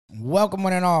Welcome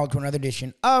one and all to another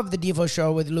edition of the Defo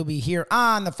Show with Lubie here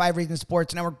on the 5 Reasons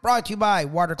Sports Network, brought to you by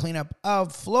Water Cleanup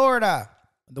of Florida.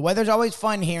 The weather's always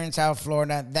fun here in South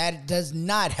Florida. That does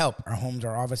not help our homes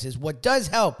or offices. What does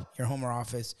help your home or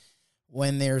office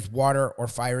when there's water or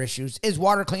fire issues is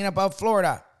Water Cleanup of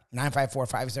Florida.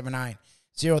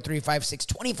 954-579-0356,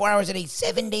 24 hours a day,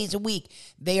 7 days a week.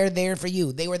 They are there for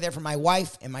you. They were there for my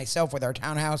wife and myself with our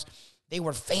townhouse. They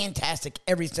were fantastic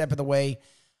every step of the way.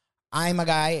 I'm a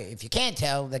guy, if you can't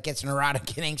tell, that gets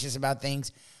neurotic and anxious about things.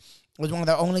 It was one of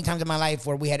the only times in my life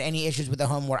where we had any issues with the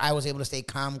home where I was able to stay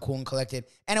calm, cool, and collected.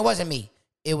 And it wasn't me.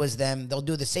 It was them. They'll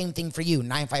do the same thing for you.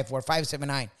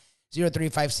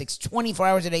 954-579-0356, 24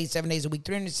 hours a day, 7 days a week,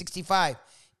 365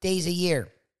 days a year.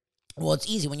 Well, it's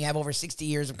easy when you have over 60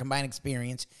 years of combined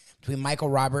experience between Michael,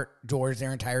 Robert, George,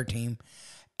 their entire team,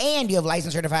 and you have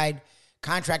licensed certified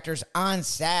contractors on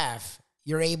staff.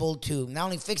 You're able to not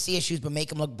only fix the issues, but make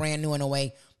them look brand new in a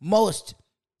way most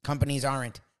companies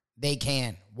aren't. They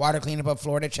can. Water Cleanup of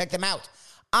Florida. Check them out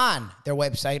on their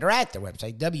website or at their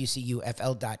website,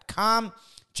 wcufl.com.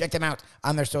 Check them out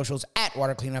on their socials at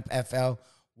Water Cleanup FL.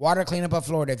 Water Cleanup of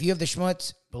Florida. If you have the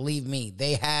schmutz, believe me,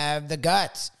 they have the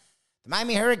guts. The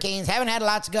Miami Hurricanes haven't had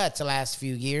lots of guts the last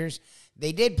few years.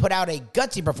 They did put out a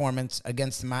gutsy performance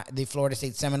against the Florida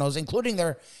State Seminoles, including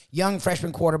their young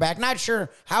freshman quarterback. Not sure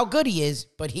how good he is,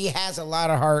 but he has a lot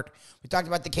of heart. We talked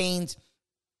about the Canes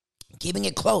keeping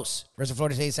it close versus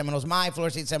Florida State Seminoles. My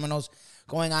Florida State Seminoles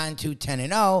going on to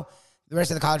 10-0. The rest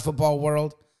of the college football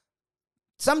world.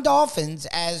 Some Dolphins,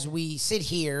 as we sit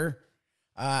here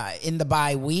in the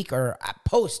bye week or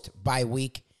post-bye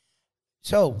week.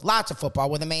 So lots of football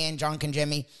with a man,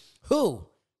 Congemi, who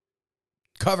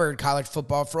covered college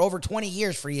football for over 20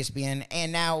 years for ESPN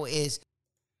and now is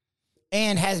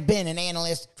and has been an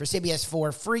analyst for CBS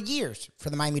for years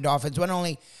for the Miami Dolphins. Not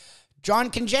only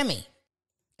Congemi,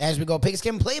 as we go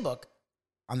Pigskin Playbook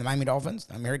on the Miami Dolphins,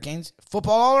 the Hurricanes,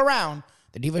 football all around,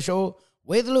 the Diva Show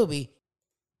with Lubie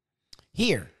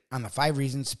here on the 5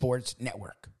 Reasons Sports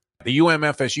Network. The UM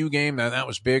FSU game, that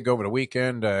was big over the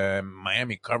weekend.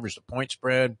 Miami covers the point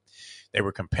spread. They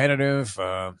were competitive.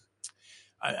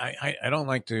 I don't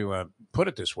like to put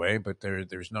it this way, but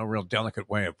there's no real delicate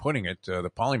way of putting it. The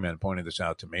Polyman pointed this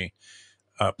out to me.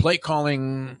 Play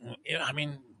calling, I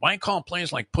mean, why call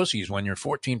plays like pussies when you're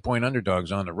 14-point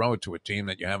underdogs on the road to a team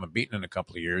that you haven't beaten in a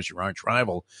couple of years? Your arch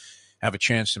rival have a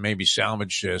chance to maybe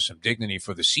salvage some dignity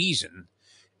for the season.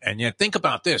 And yet think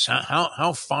about this.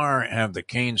 How far have the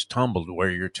Canes tumbled where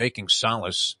you're taking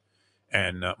solace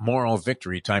and moral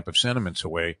victory type of sentiments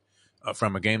away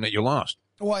from a game that you lost?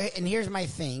 Well, and here's my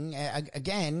thing.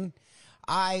 Again,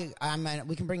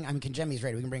 we can bring. I mean, Congemi's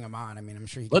ready. We can bring him on. I mean, I'm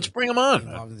sure. Let's bring him on.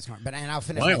 But I'll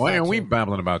finish. Why are we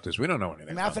babbling about this? We don't know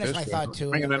anything. I'll finish my thought too.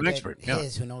 Bring in an expert.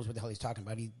 Who knows what the hell he's talking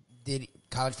about? He did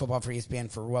college football for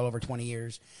ESPN for well over 20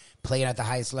 years, played at the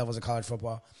highest levels of college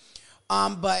football.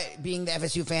 But being the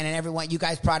FSU fan and everyone, you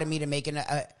guys prodded me to making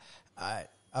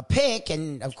a pick,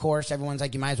 and of course, everyone's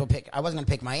like, you might as well pick. I wasn't going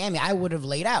to pick Miami. I would have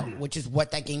laid out, which is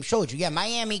what that game showed you. Yeah,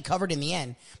 Miami covered in the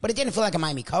end, but it didn't feel like a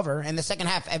Miami cover. And the second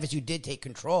half, FSU did take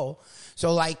control.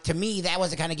 So, like, to me, that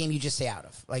was the kind of game you just stay out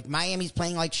of. Like, Miami's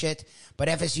playing like shit, but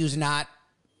FSU's not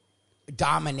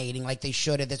dominating like they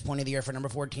should at this point of the year for number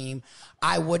 4 team.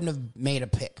 I wouldn't have made a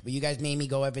pick, but you guys made me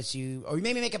go FSU, or you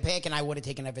made me make a pick, and I would have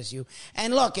taken FSU.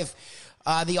 And look, if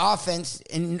the offense,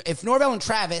 and if Norvell and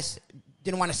Travis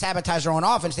didn't want to sabotage their own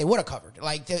offense, they would have covered.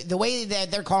 Like, the way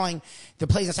that they're calling the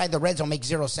plays inside the red zone makes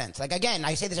zero sense. Like, again,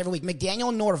 I say this every week, McDaniel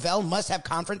and Norvell must have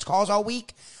conference calls all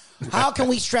week. How can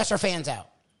we stress our fans out?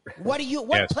 What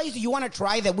plays do you want to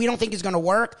try that we don't think is going to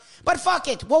work? But fuck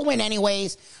it, we'll win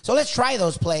anyways. So let's try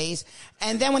those plays.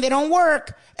 And then when they don't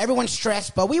work, everyone's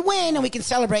stressed, but we win and we can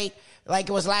celebrate like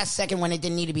it was last second when it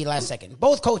didn't need to be last second.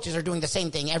 Both coaches are doing the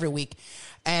same thing every week,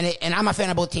 and I'm a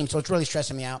fan of both teams, so it's really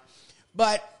stressing me out.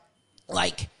 But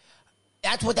like,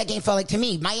 that's what that game felt like to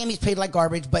me. Miami's played like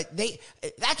garbage, but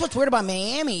that's what's weird about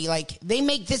Miami. Like, they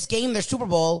make this game their Super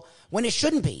Bowl when it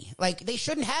shouldn't be. Like, they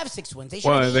shouldn't have 6 wins.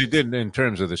 They did in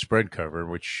terms of the spread cover,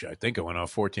 which I think it went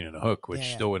off 14 and a hook,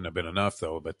 which still wouldn't have been enough,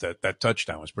 though. But that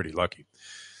touchdown was pretty lucky.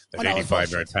 That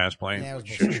 85-yard pass play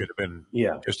should have been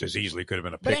just as easily could have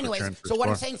been a pick. But anyways, so what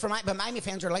I'm saying but Miami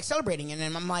fans are like celebrating,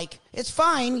 and I'm like, it's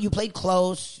fine. You played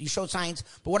close. You showed signs.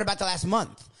 But what about the last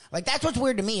month? Like, that's what's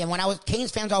weird to me. And when I was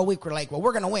Canes fans all week were like, well,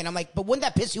 we're going to win. I'm like, but wouldn't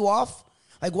that piss you off?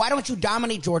 Like, why don't you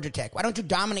dominate Georgia Tech? Why don't you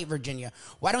dominate Virginia?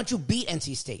 Why don't you beat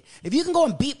NC State? If you can go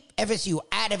and beat FSU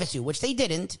at FSU, which they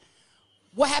didn't,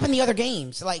 what happened the other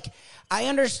games? Like, I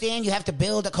understand you have to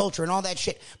build a culture and all that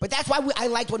shit, but that's why I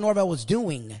liked what Norvell was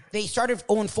doing. They started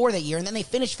 0-4 that year, and then they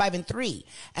finished 5-3,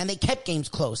 and they kept games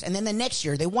close. And then the next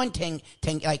year, they won 10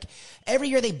 like, every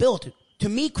year they built. To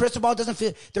me, Cristobal doesn't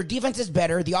feel, their defense is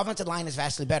better, the offensive line is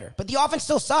vastly better, but the offense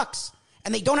still sucks.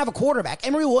 And they don't have a quarterback.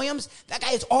 Emory Williams, that guy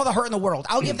has all the hurt in the world.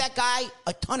 I'll give that guy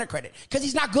a ton of credit because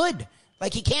he's not good.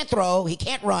 Like, he can't throw, he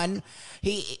can't run,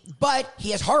 but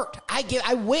he has heart.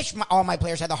 I wish all my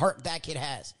players had the heart that kid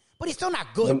has, but he's still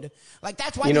not good. Like,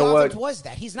 that's why the offense was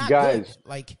that. He's not good.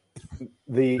 Like,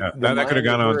 that could have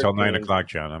gone on until 9 o'clock,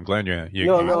 John. I'm glad you.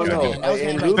 No.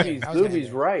 And Lubie's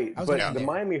right, but the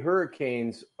Miami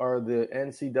Hurricanes are the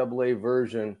NCAA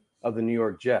version of the New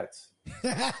York Jets.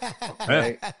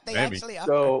 Right? They actually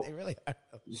are. They really are.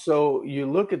 So you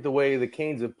look at the way the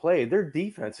Canes have played, their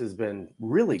defense has been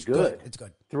really good. It's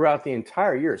good throughout the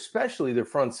entire year, especially their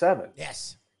front seven.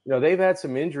 Yes. They've had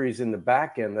some injuries in the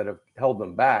back end that have held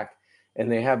them back,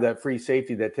 and they have that free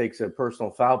safety that takes a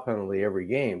personal foul penalty every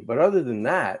game. But other than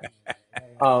that,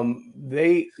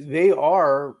 they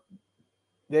are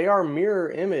a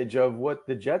mirror image of what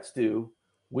the Jets do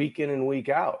week in and week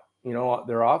out.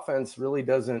 Their offense really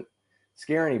doesn't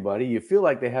scare anybody. You feel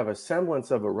like they have a semblance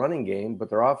of a running game, but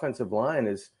their offensive line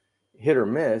is hit or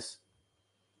miss.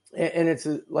 And it's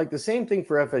like the same thing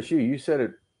for FSU. You said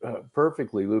it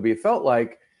perfectly, Lubie. It felt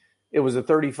like it was a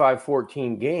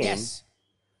 35-14 game. Yes.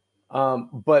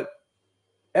 But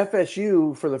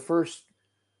FSU, for the first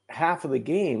half of the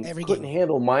game, couldn't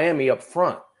handle Miami up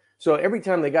front. So every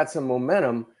time they got some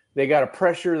momentum, they got a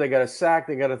pressure, they got a sack,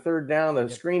 they got a third down, the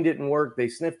screen didn't work, they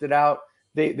sniffed it out.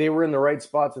 They were in the right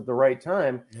spots at the right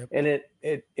time, and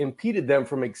it impeded them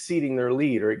from exceeding their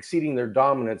lead or exceeding their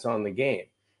dominance on the game.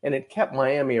 And it kept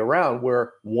Miami around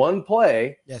where one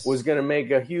play was going to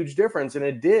make a huge difference, and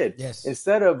it did. Yes.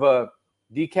 Instead of a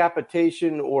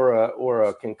decapitation or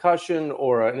a concussion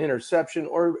or an interception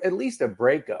or at least a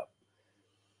breakup,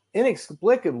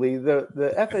 inexplicably, the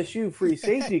FSU free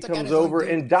safety comes over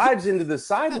and dives into the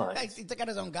sidelines. He took out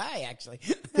his own guy, actually.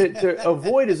 to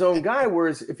avoid his own guy,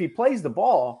 whereas if he plays the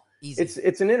ball, easy,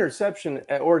 it's an interception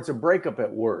or it's a breakup at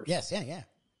worst. Yes, yeah.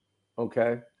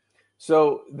 Okay.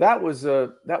 So that was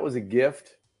a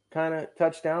gift kind of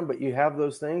touchdown, but you have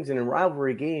those things. And in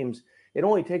rivalry games, it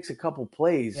only takes a couple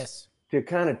plays to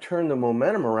kind of turn the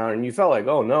momentum around. And you felt like,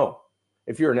 oh, no.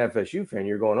 If you're an FSU fan,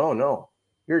 you're going, oh, no,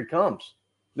 here it comes.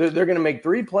 They're going to make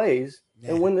 3 plays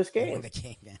and win this game. Win the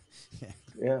game,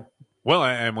 yeah. Well,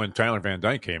 and when Tyler Van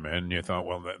Dyke came in, you thought,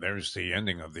 well, there's the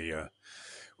ending of the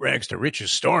rags to riches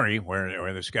story,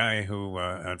 where this guy who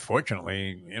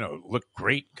unfortunately, looked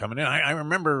great coming in. I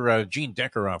remember Gene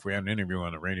Deckeroff. We had an interview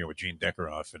on the radio with Gene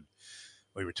Deckeroff, and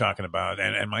we were talking about,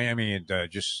 and Miami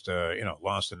had just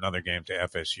lost another game to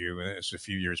FSU. It's a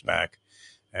few years back.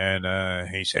 And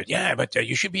he said, yeah, but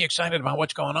you should be excited about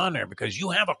what's going on there because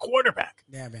you have a quarterback.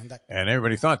 Yeah, Van Dyke. And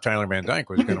everybody thought Tyler Van Dyke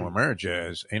was going to emerge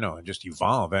as, and just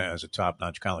evolve as a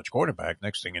top-notch college quarterback.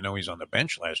 Next thing you know, he's on the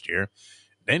bench last year.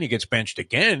 Then he gets benched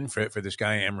again for this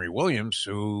guy, Emory Williams,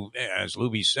 who, as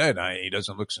Lubie said, he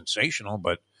doesn't look sensational,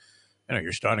 but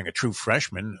you're starting a true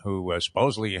freshman who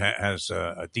supposedly has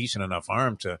a decent enough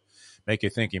arm to make you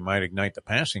think he might ignite the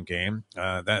passing game.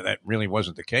 That really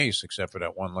wasn't the case, except for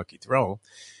that one lucky throw.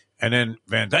 And then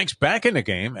Van Dyke's back in the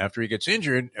game after he gets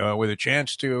injured with a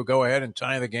chance to go ahead and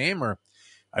tie the game. Or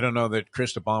I don't know that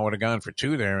Cristobal would have gone for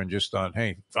 2 there and just thought,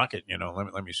 hey, fuck it,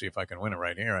 let me see if I can win it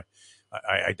right here.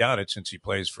 I doubt it since he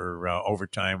plays for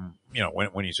overtime,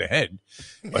 when he's ahead.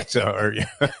 But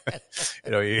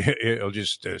he'll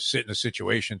just sit in a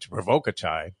situation to provoke a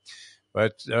tie.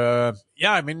 But,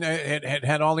 it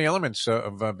had all the elements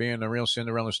of being a real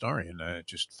Cinderella story, and it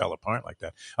just fell apart like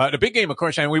that. The big game, of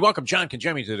course, and we welcome John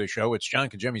Congemi to the show. It's John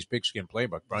Congemi's Pigskin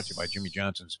Playbook, brought to you by Jimmy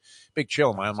Johnson's Big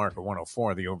Chill, mile marker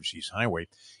 104, the Overseas Highway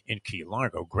in Key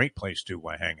Largo. Great place to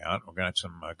hang out. We've got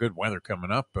some good weather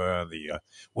coming up. The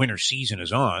winter season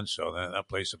is on, so that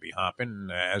place will be hopping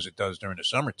as it does during the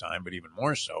summertime, but even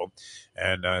more so.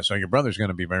 And so your brother's going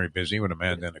to be very busy with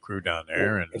Amanda and the crew down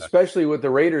there. And especially with the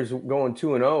Raiders going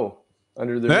 2-0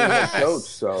 under the new coach.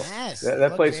 So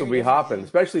that place will be hopping.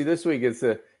 Especially this week,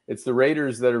 it's the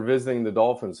Raiders that are visiting the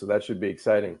Dolphins, so that should be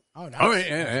exciting. Oh, nice. All right,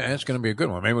 that's going to be a good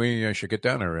one. Maybe we should get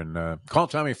down there and call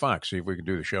Tommy Fox, see if we can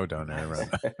do the show down there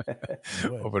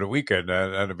over the weekend.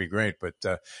 That'd be great.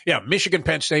 But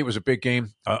Michigan-Penn State was a big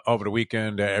game over the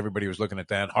weekend. Everybody was looking at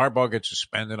that. Harbaugh gets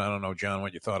suspended. I don't know, John,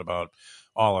 what you thought about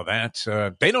all of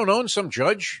that. They don't own some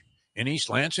judge in East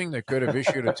Lansing that could have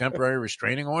issued a temporary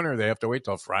restraining order. They have to wait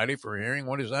till Friday for a hearing.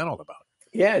 What is that all about?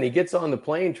 Yeah, and he gets on the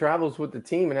plane, travels with the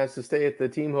team, and has to stay at the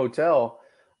team hotel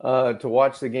to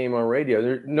watch the game on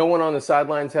radio. No one on the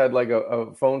sidelines had like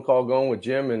a phone call going with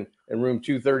Jim in room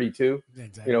 232.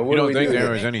 Exactly. You don't think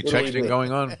there was any texting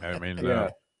going on? I mean,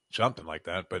 something like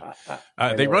that. But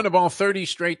they run the ball 30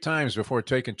 straight times before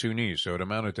taking 2 knees, so it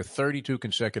amounted to 32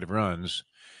 consecutive runs.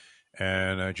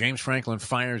 And James Franklin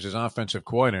fires his offensive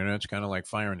coordinator. It's kind of like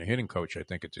firing the hitting coach, I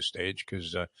think, at this stage,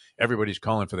 because everybody's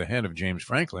calling for the head of James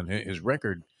Franklin. His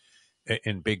record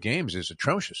in big games is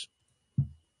atrocious.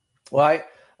 Well,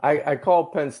 I call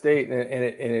Penn State, and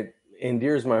it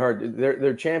endears my heart.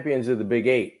 They're champions of the Big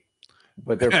 8,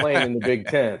 but they're playing in the Big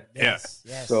 10. Yes.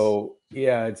 So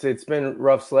it's been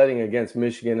rough sledding against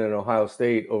Michigan and Ohio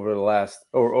State over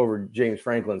over James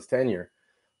Franklin's tenure.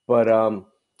 But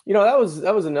that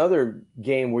was another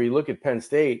game where you look at Penn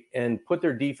State and put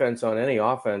their defense on any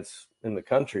offense in the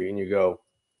country, and you go,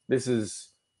 this is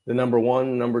the number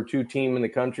 1, number 2 team in the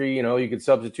country. You could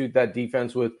substitute that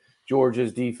defense with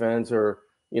Georgia's defense, or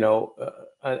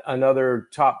another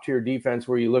top tier defense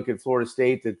where you look at Florida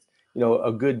State that's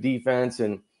a good defense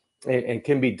and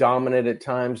can be dominant at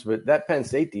times, but that Penn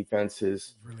State defense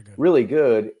is really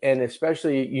good, and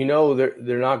especially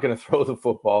they're not going to throw the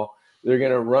football. They're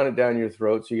going to run it down your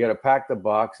throat. So you got to pack the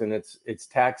box, and it's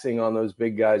taxing on those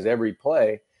big guys every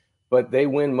play. But they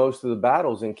win most of the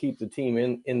battles and keep the team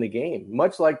in the game.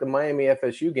 Much like the Miami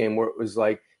FSU game, where it was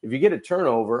like, if you get a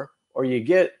turnover or you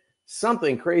get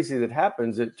something crazy that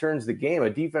happens, it turns the game. A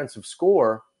defensive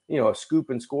score, a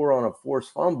scoop and score on a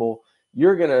forced fumble,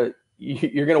 you're gonna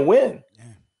win,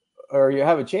 or you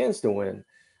have a chance to win.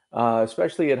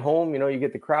 Especially at home, you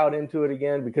get the crowd into it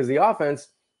again, because the offense.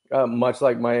 Much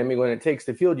like Miami, when it takes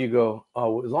the field, you go,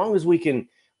 oh, as long as we can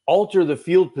alter the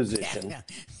field position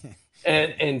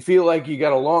and feel like you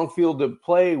got a long field to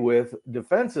play with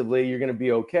defensively, you're going to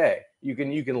be okay. You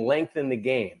can lengthen the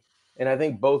game. And I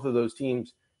think both of those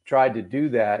teams tried to do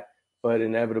that, but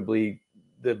inevitably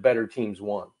the better teams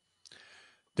won.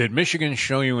 Did Michigan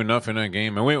show you enough in that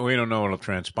game? And we don't know what will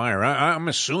transpire. I'm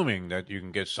assuming that you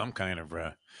can get some kind of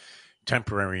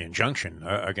temporary injunction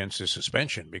against the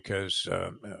suspension, because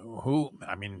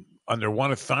under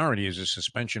what authority is a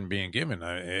suspension being given?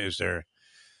 Is there,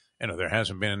 there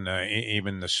hasn't been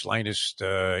even the slightest,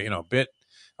 bit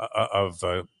of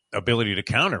ability to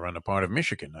counter on the part of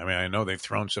Michigan. I mean, I know they've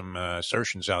thrown some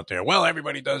assertions out there. Well,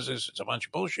 everybody does this. It's a bunch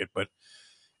of bullshit, but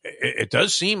it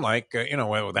does seem like,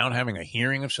 without having a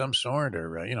hearing of some sort,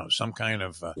 or, some kind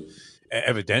of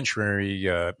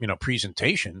evidentiary,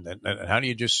 presentation, that how do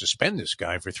you just suspend this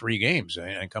guy for 3 games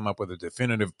and come up with a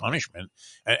definitive punishment?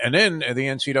 And then the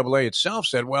NCAA itself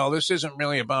said, well, this isn't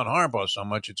really about Harbaugh so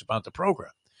much. It's about the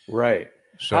program. Right.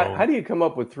 So how do you come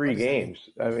up with 3 games?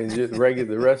 I mean, just the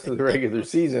rest of the regular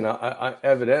season,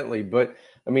 evidently, but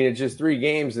I mean, it's just 3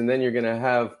 games, and then you're going to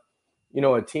have,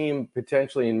 a team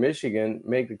potentially in Michigan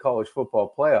make the college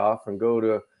football playoff and go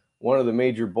to one of the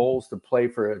major bowls to play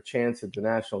for a chance at the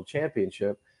national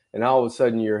championship. And all of a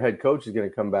sudden your head coach is going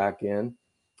to come back in.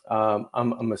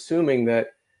 I'm assuming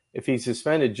that if he's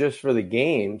suspended just for the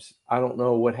games, I don't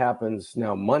know what happens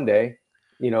now Monday,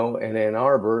 in Ann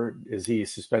Arbor. Is he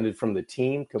suspended from the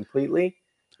team completely?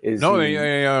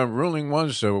 The ruling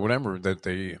was whatever that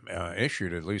they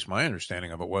issued, at least my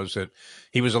understanding of it, was that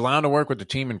he was allowed to work with the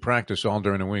team in practice all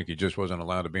during the week. He just wasn't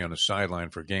allowed to be on the sideline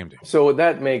for game day. So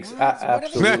that makes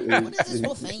absolutely, what is this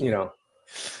whole thing? Are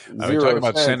we talking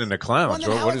about sending the clowns?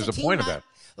 What is the point of that?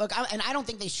 Look, and I don't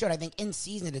think they should. I think in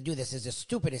season to do this is the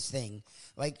stupidest thing.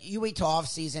 Like, you wait till off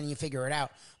season and you figure it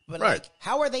out. But, right.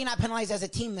 How are they not penalized as a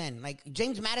team then? Like,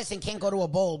 James Madison can't go to a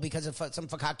bowl because of some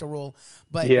fakakta rule.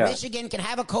 But Michigan can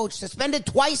have a coach suspended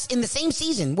twice in the same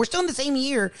season. We're still in the same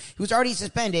year. He was already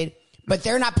suspended, but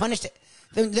they're not punished.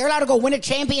 They're allowed to go win a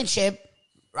championship,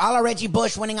 a la Reggie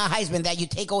Bush winning a Heisman, that you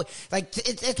take away. Like,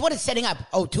 it's what it's setting up.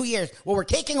 2 years. Well, we're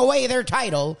taking away their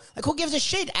title. Like, who gives a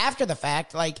shit after the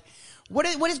fact? Like, what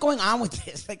is going on with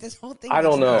this? Like, this whole thing. I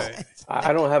don't know.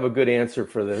 I don't have a good answer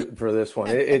for this one.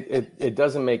 It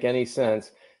doesn't make any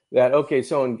sense that, okay,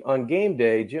 so on game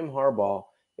day, Jim Harbaugh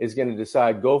is going to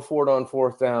decide go for it on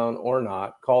 4th down or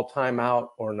not, call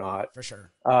timeout or not. For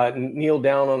sure. Kneel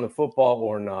down on the football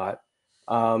or not.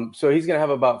 So he's going to have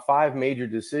about 5 major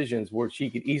decisions which he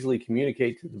could easily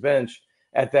communicate to the bench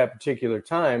at that particular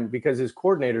time, because his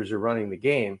coordinators are running the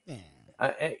game. Yeah.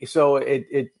 So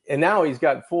and now he's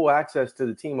got full access to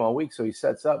the team all week. So he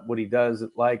sets up what he does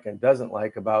like and doesn't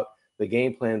like about the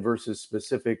game plan versus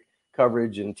specific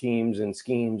coverage and teams and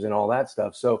schemes and all that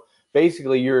stuff. So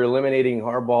basically you're eliminating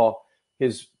Harbaugh,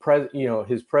 his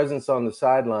presence on the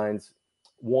sidelines,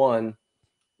 one,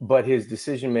 but his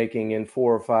decision-making in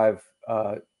 4 or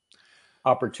 5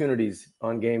 opportunities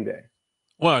on game day.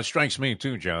 Well, it strikes me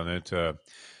too, John, that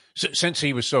since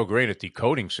he was so great at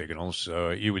decoding signals,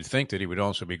 you would think that he would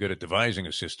also be good at devising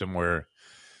a system where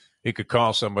he could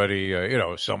call somebody,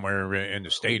 somewhere in the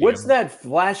stadium. What's that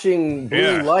flashing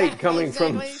blue light coming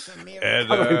from? And,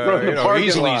 the parking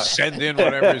easily lot. send in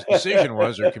whatever his decision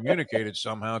was, or communicate it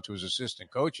somehow to his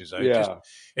assistant coaches.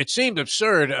 It seemed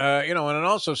absurd, and it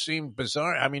also seemed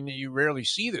bizarre. I mean, you rarely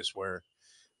see this where,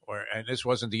 and this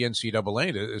wasn't the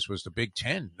NCAA. This was the Big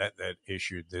Ten that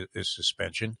issued this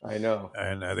suspension. I know,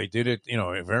 and they did it,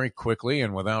 very quickly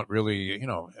and without really,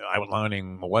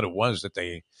 outlining what it was that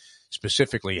they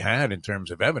specifically had in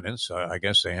terms of evidence. I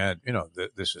guess they had,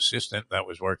 this assistant that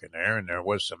was working there, and there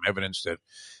was some evidence that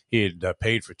he had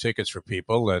paid for tickets for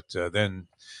people that then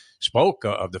spoke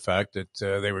of the fact that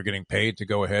they were getting paid to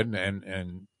go ahead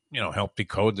and help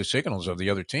decode the signals of the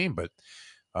other team. But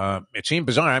it seemed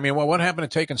bizarre. I mean, well, what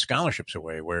happened to taking scholarships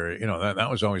away? Where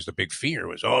that was always the big fear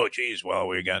was, oh, geez, well,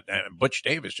 we got Butch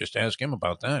Davis. Just ask him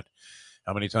about that.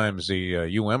 How many times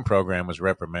the UM program was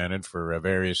reprimanded for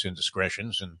various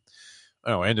indiscretions and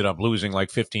ended up losing like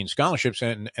 15 scholarships,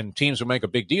 and teams would make a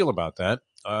big deal about that,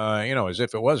 as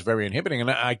if it was very inhibiting.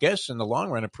 And I guess in the long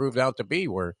run, it proved out to be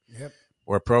where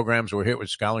programs were hit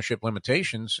with scholarship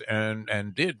limitations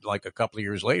and did, like a couple of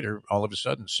years later, all of a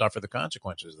sudden suffer the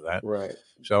consequences of that. Right.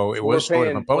 So it was sort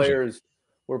of imposing.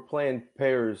 We're playing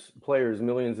players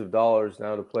millions of dollars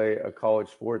now to play a college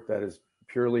sport that is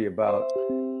purely about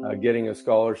getting a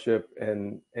scholarship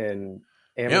and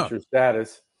amateur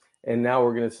status, and now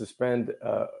we're going to suspend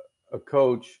a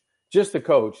coach, just the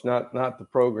coach, not the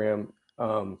program,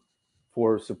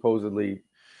 for supposedly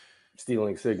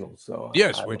stealing signals. So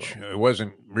yes, which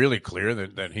wasn't really clear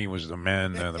that he was the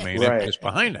man, the main impetus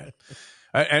behind that.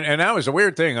 And that was a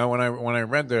weird thing. When I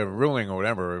read the ruling or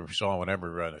whatever, or saw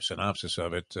whatever synopsis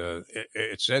of it,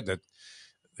 it said that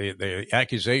the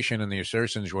accusation and the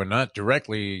assertions were not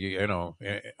directly, at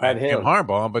Jim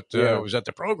Harbaugh, but it was at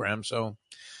the program. So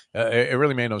it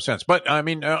really made no sense. But I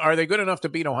mean, are they good enough to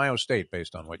beat Ohio State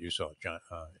based on what you saw,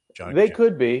 John? They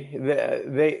could be.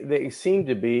 They seem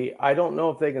to be. I don't know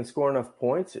if they can score enough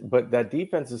points, but that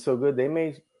defense is so good they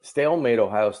may stalemate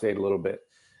Ohio State a little bit.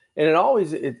 And it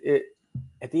always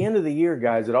at the end of the year,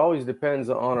 guys, it always depends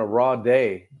on a raw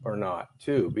day or not,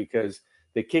 too, because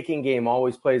the kicking game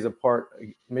always plays a part.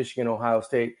 Michigan, Ohio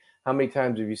State. How many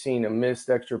times have you seen a missed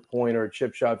extra point or a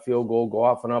chip shot field goal go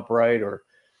off an upright, or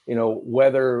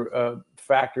weather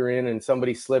factor in and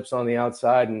somebody slips on the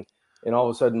outside and all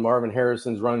of a sudden Marvin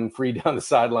Harrison's running free down the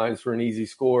sidelines for an easy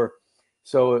score.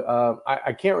 So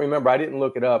I can't remember. I didn't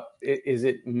look it up. Is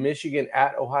it Michigan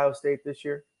at Ohio State this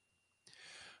year?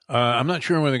 I'm not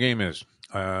sure where the game is.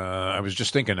 I was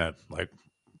just thinking that, like,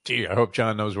 gee, I hope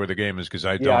John knows where the game is because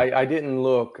I don't. Yeah, I didn't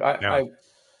look.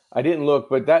 I didn't look,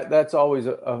 but that's always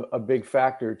a big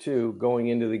factor too going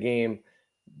into the game,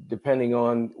 depending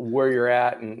on where you're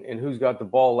at and who's got the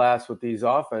ball last with these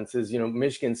offenses.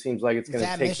 Michigan seems like it's going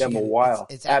to take them a while.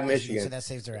 It's at Michigan, so that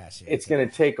saves their ass. It's going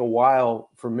to take a while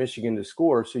for Michigan to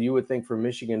score. So you would think for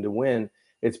Michigan to win,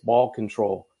 it's ball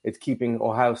control. It's keeping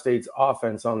Ohio State's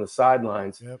offense on the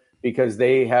sidelines because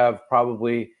they have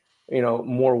probably,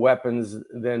 more weapons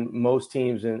than most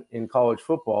teams in college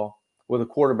football, with a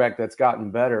quarterback that's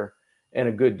gotten better and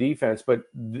a good defense. But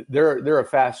they're a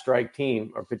fast strike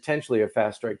team, or potentially a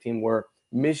fast strike team, where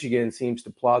Michigan seems to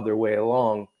plod their way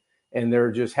along, and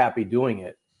they're just happy doing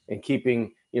it and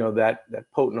keeping, that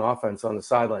potent offense on the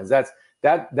sidelines.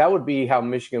 That would be how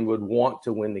Michigan would want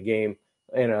to win the game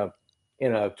in a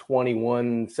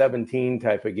 21-17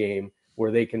 type of game,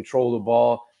 where they control the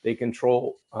ball, they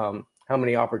control how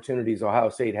many opportunities Ohio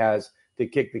State has to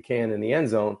kick the can in the end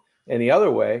zone. And the other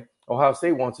way, Ohio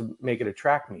State wants to make it a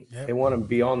track meet. Yep. They want to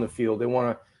be on the field. They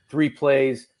want 3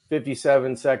 plays,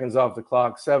 57 seconds off the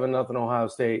clock, 7-0 Ohio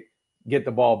State, get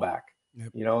the ball back,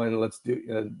 and let's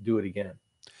do it again.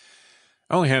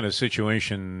 I only had a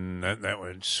situation that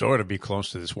would sort of be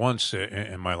close to this once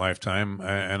in my lifetime,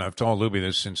 and I've told Lubie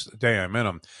this since the day I met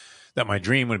him, that my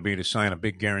dream would be to sign a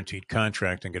big guaranteed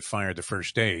contract and get fired the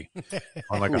first day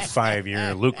on like a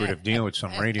 5-year lucrative deal with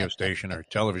some radio station or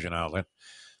television outlet.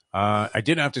 I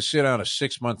did have to sit out a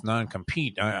 6-month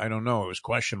non-compete. I don't know. It was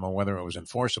questionable whether it was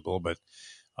enforceable, but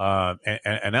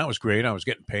and that was great. I was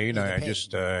getting paid. I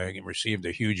just received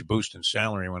a huge boost in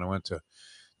salary when I went to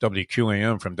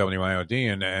WQAM from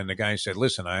WIOD, and the guy said,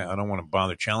 listen, I don't want to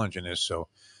bother challenging this, so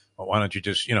why don't you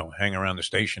just, hang around the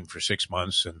station for 6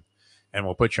 months and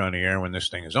we'll put you on the air when this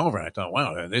thing is over. And I thought,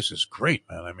 wow, this is great,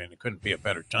 man. I mean, it couldn't be a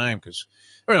better time because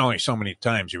there were only so many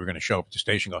times you were going to show up at the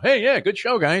station and go, hey, yeah, good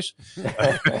show, guys,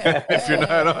 if you're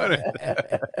not on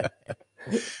it.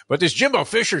 But this Jimbo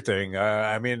Fisher thing,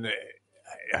 I mean,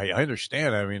 I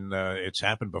understand. I mean, it's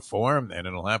happened before, and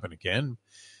it'll happen again.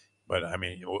 But I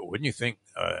mean, wouldn't you think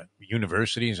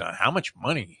universities? How much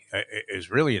money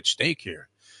is really at stake here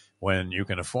when you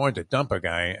can afford to dump a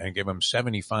guy and give him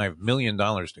 $75 million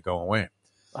to go away?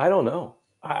 I don't know.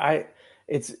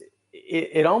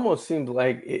 It almost seems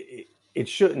like it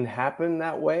shouldn't happen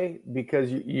that way, because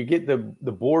you get the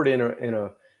board in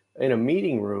a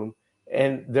meeting room,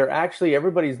 and they're actually,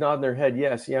 everybody's nodding their head,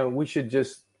 yes,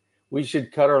 we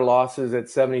should cut our losses at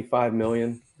 75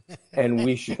 million, and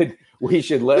we should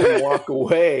let him walk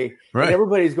away. Right. And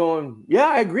everybody's going, yeah,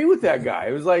 I agree with that guy.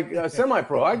 It was like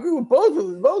semi-pro. I agree with both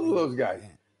of those guys.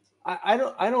 I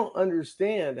don't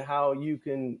understand how you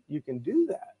can do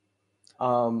that.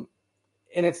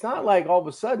 And it's not like all of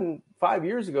a sudden 5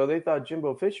 years ago they thought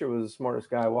Jimbo Fisher was the smartest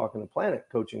guy walking the planet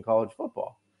coaching college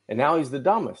football, and now he's the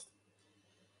dumbest.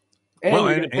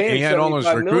 And he had all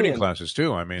those recruiting classes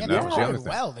too. I mean, that was the other thing.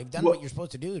 Well, they've done what you're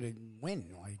supposed to do to win.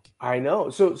 I know.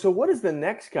 So what does the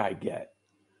next guy get?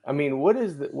 I mean, what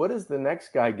does the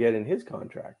next guy get in his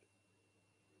contract?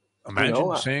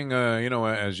 Imagine saying,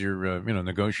 as you're,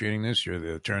 negotiating this, you're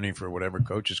the attorney for whatever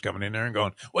coach is coming in there and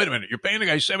going, wait a minute, you're paying the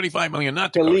guy $75 million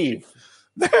not to leave.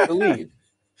 To leave.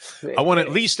 I want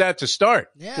at least that to start.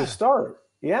 Yeah. To start.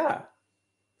 Yeah.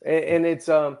 And it's,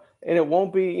 and it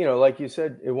won't be, like you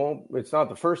said, it's not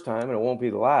the first time, and it won't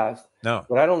be the last. No.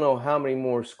 But I don't know how many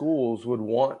more schools would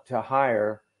want to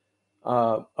hire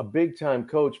a big time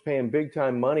coach, paying big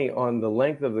time money on the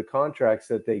length of the contracts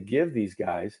that they give these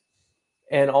guys,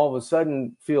 and all of a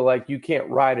sudden feel like you can't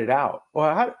ride it out.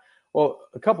 Backtrack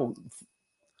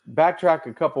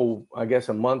a couple, I guess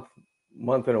a month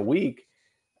and a week.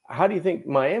 How do you think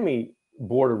Miami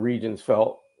Board of Regents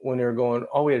felt when they were going,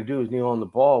 all we had to do is kneel on the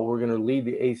ball, we're going to lead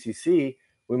the ACC,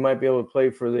 we might be able to play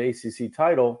for the ACC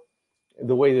title,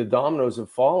 the way the dominoes have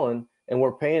fallen, and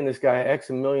we're paying this guy X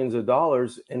and millions of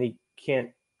dollars, and he can't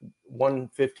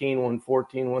 115,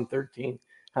 114, 113.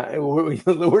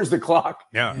 Where's the clock?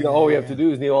 Yeah. All we have to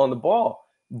do is kneel on the ball.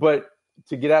 But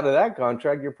to get out of that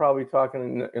contract, you're probably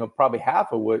talking, probably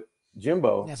half of what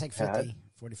Jimbo That's like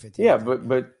 40, 50. Yeah,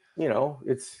 but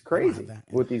it's crazy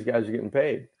what these guys are getting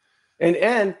paid.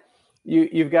 And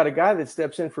you've got a guy that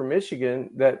steps in for Michigan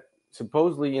that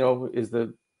supposedly, is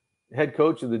the head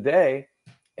coach of the day.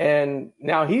 And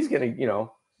now he's going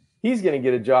to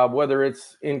get a job, whether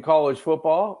it's in college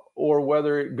football or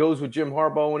whether it goes with Jim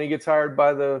Harbaugh when he gets hired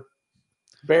by the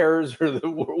Bears or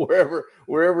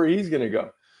wherever he's going to go.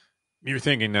 You're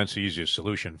thinking that's the easiest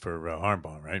solution for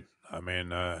Harbaugh, right? I mean,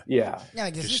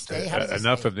 just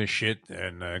enough of this shit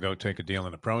and go take a deal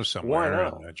in the pros somewhere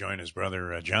and join his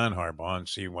brother John Harbaugh and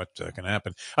see what can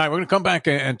happen. All right, we're going to come back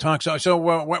and talk. So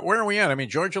where are we at? I mean,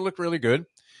 Georgia looked really good.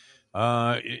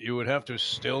 You would have to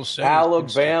still say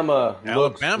Alabama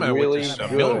looks really with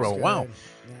this, Milroe. Wow,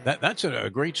 that's a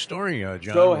great story,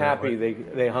 John. So happy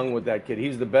they hung with that kid.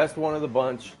 He's the best one of the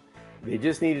bunch. They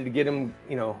just needed to get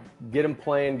him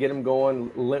playing, get him going,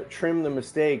 trim the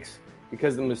mistakes,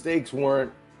 because the mistakes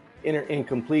weren't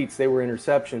incompletes. They were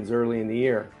interceptions early in the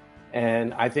year.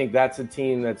 And I think that's a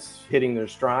team that's hitting their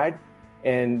stride.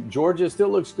 And Georgia still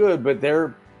looks good, but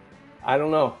I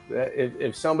don't know.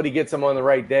 If somebody gets them on the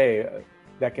right day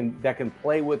that can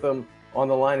play with them on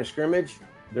the line of scrimmage,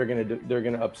 they're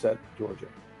gonna upset Georgia.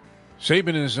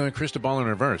 Saban is Cristobal in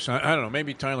reverse. I don't know.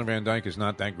 Maybe Tyler Van Dyke is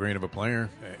not that great of a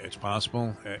player. It's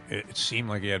possible. It seemed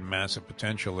like he had massive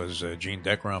potential, as Gene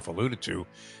Deckeroff alluded to.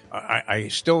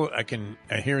 I can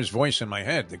hear his voice in my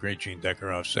head, the great Gene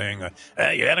Deckeroff, saying,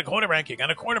 you got a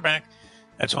quarterback.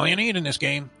 That's all you need in this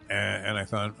game. And I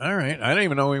thought, all right. I didn't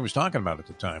even know who he was talking about at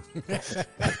the time.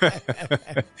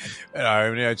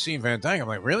 I'd seen Van Dyke. I'm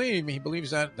like, really? He believes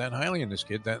that highly in this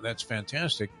kid? That's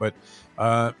fantastic. But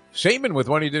Saban, with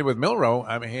what he did with Milroe,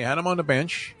 I mean, he had him on the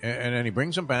bench, and then he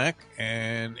brings him back,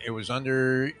 and it was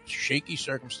under shaky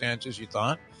circumstances, you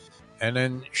thought. And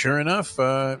then, sure enough,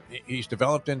 he's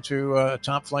developed into a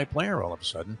top-flight player all of a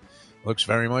sudden. Looks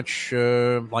very much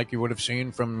like you would have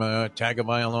seen from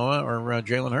Tagovailoa or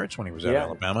Jalen Hurts when he was at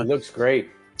Alabama. He looks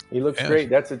great. Great.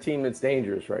 That's a team that's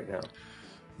dangerous right now.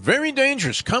 Very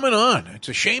dangerous. Coming on. It's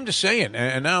a shame to say it.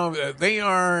 And now they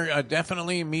are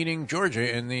definitely meeting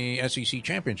Georgia in the SEC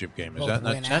championship game. Is that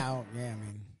not set?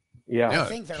 Yeah. I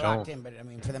think they're locked in, but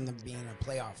for them to be in a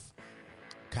playoff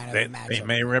kind of matchup. They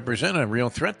may represent a real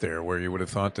threat there, where you would have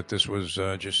thought that this was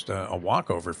just a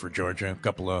walkover for Georgia a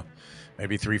couple of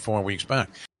maybe 3-4 weeks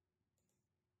back.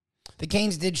 The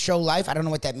Canes did show life. I don't know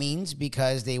what that means,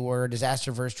 because they were a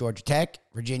disaster versus Georgia Tech,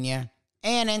 Virginia,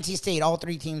 and NC State, all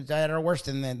three teams that are worse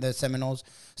than the Seminoles.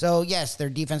 So, yes, their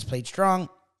defense played strong.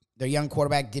 Their young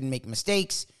quarterback didn't make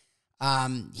mistakes.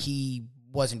 He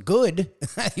wasn't good.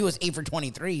 He was 8 for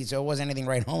 23, so it wasn't anything to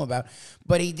write home about.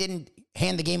 But he didn't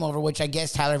hand the game over, which I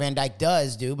guess Tyler Van Dyke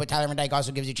does do. But Tyler Van Dyke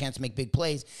also gives you a chance to make big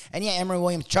plays. And yeah, Emory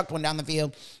Williams chucked one down the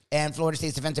field, and Florida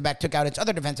State's defensive back took out its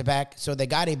other defensive back, so they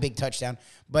got a big touchdown.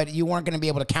 But you weren't going to be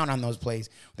able to count on those plays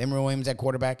with Emory Williams at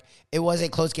quarterback. It was a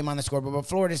close game on the scoreboard, but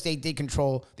Florida State did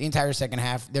control the entire second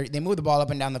half. They moved the ball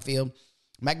up and down the field.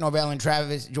 Mike Norvell and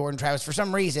Jordan Travis, for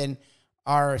some reason,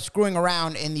 are screwing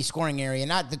around in the scoring area,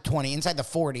 not the 20, inside the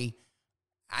 40.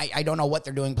 I don't know what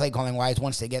they're doing play calling wise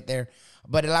once they get there,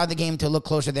 but it allowed the game to look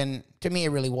closer than, to me, it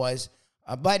really was.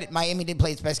 But Miami did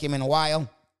play its best game in a while.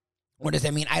 What does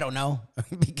that mean? I don't know,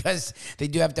 because they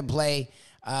do have to play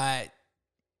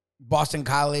Boston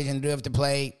College and do have to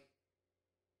play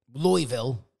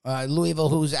Louisville. Louisville,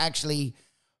 who's actually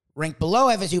ranked below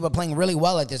FSU, but playing really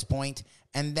well at this point.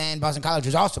 And then Boston College,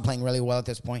 who's also playing really well at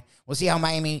this point. We'll see how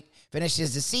Miami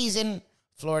finishes the season.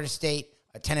 Florida State,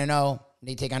 10-0.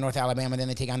 They take on North Alabama, then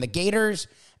they take on the Gators,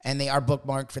 and they are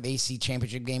bookmarked for the AC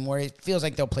Championship game, where it feels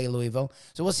like they'll play Louisville.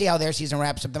 So we'll see how their season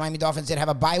wraps up. The Miami Dolphins did have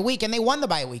a bye week, and they won the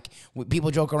bye week. People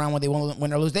joke around when they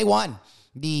win or lose. They won.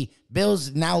 The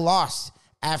Bills now lost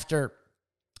after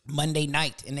Monday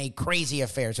night in a crazy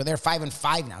affair. So they're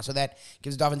 5-5 now. So that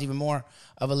gives the Dolphins even more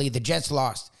of a lead. The Jets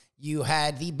lost. You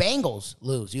had the Bengals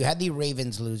lose. You had the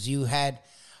Ravens lose. You had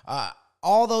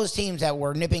all those teams that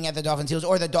were nipping at the Dolphins' heels,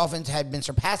 or the Dolphins had been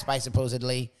surpassed by,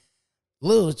 supposedly,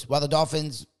 lose while the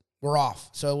Dolphins were off.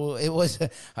 So it was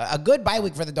a good bye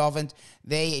week for the Dolphins.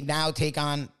 They now take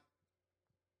on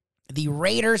the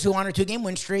Raiders, who are on a 2-game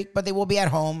win streak, but they will be at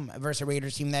home versus a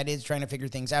Raiders team that is trying to figure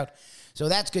things out. So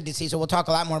that's good to see. So we'll talk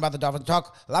a lot more about the Dolphins.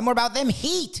 Talk a lot more about them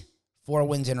Heat. 4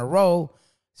 wins in a row,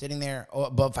 sitting there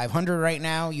above 500 right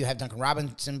now. You have Duncan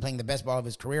Robinson playing the best ball of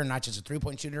his career, not just a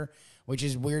three-point shooter, which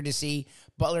is weird to see.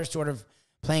 Butler sort of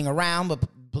playing around, but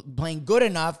playing good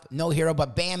enough. No hero,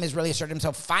 but Bam has really asserted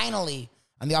himself finally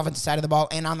on the offensive side of the ball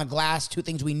and on the glass. 2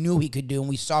 things we knew he could do, and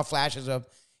we saw flashes of.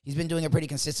 He's been doing it pretty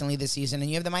consistently this season. And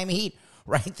you have the Miami Heat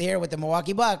right there with the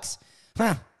Milwaukee Bucks.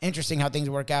 Interesting how things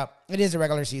work out. It is a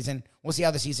regular season. We'll see how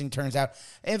the season turns out.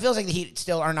 It feels like the Heat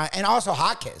still are not. And also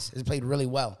Caes has played really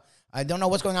well. I don't know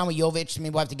what's going on with Jovic. Maybe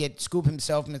we'll have to get Scoop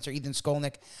himself, Mr. Ethan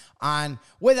Skolnick, on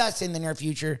with us in the near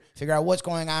future. Figure out what's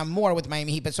going on more with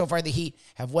Miami Heat. But so far, the Heat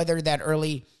have weathered that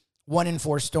early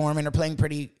 1-4 storm and are playing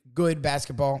pretty good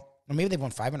basketball. Or maybe they've won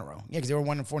 5 in a row. Yeah, because they were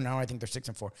 1-4. Now I think they're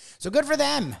 6-4. So good for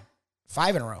them.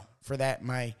 5 in a row for that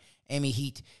Miami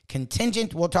Heat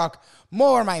contingent. We'll talk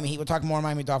more Miami Heat. We'll talk more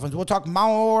Miami Dolphins. We'll talk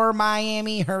more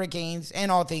Miami Hurricanes and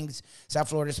all things South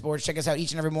Florida sports. Check us out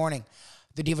each and every morning.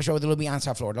 The Defo Show with Lubie on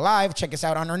South Florida Live. Check us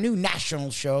out on our new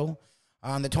national show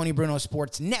on the Tony Bruno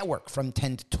Sports Network from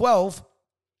 10 to 12.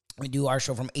 We do our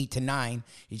show from 8 to 9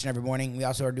 each and every morning. We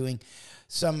also are doing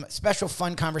some special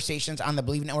fun conversations on the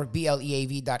Believe Network,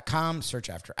 BLEAV.com, search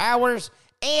after hours,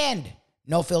 and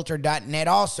NoFilter.net.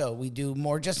 Also, we do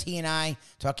more just he and I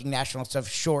talking national stuff,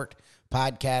 short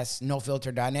podcasts,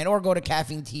 NoFilter.net, or go to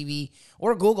Caffeine TV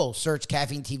or Google, search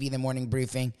Caffeine TV, The Morning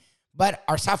Briefing. But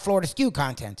our South Florida SKU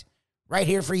content right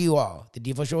here for you all. The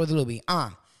Defo Show with Lubie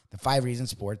on the 5 Reasons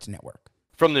Sports Network.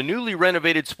 From the newly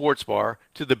renovated sports bar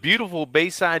to the beautiful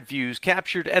bayside views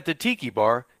captured at the Tiki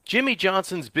Bar, Jimmy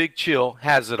Johnson's Big Chill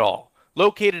has it all.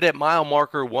 Located at mile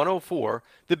marker 104,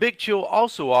 the Big Chill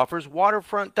also offers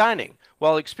waterfront dining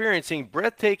while experiencing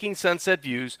breathtaking sunset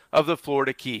views of the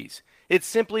Florida Keys. It's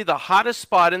simply the hottest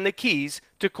spot in the Keys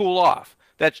to cool off.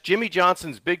 That's Jimmy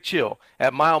Johnson's Big Chill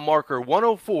at mile marker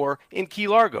 104 in Key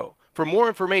Largo. For more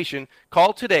information,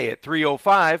 call today at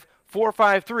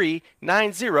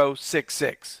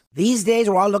 305-453-9066. These days,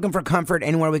 we're all looking for comfort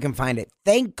anywhere we can find it.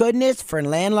 Thank goodness for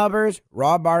Landlubbers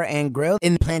Raw Bar and Grill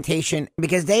in the Plantation,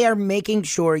 because they are making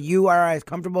sure you are as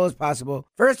comfortable as possible.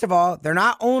 First of all, they're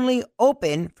not only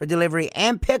open for delivery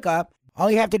and pickup. All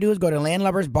you have to do is go to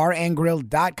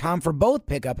landlubbersbarandgrill.com for both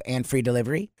pickup and free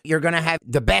delivery. You're going to have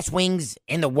the best wings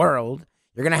in the world.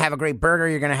 You're going to have a great burger.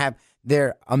 You're going to have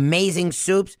their amazing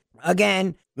soups.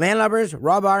 Again, Landlubbers,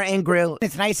 Raw Bar, and Grill.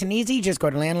 It's nice and easy. Just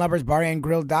go to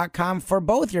landlubbersbarandgrill.com for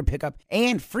both your pickup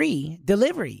and free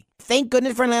delivery. Thank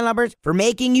goodness for Landlubbers for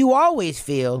making you always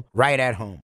feel right at home.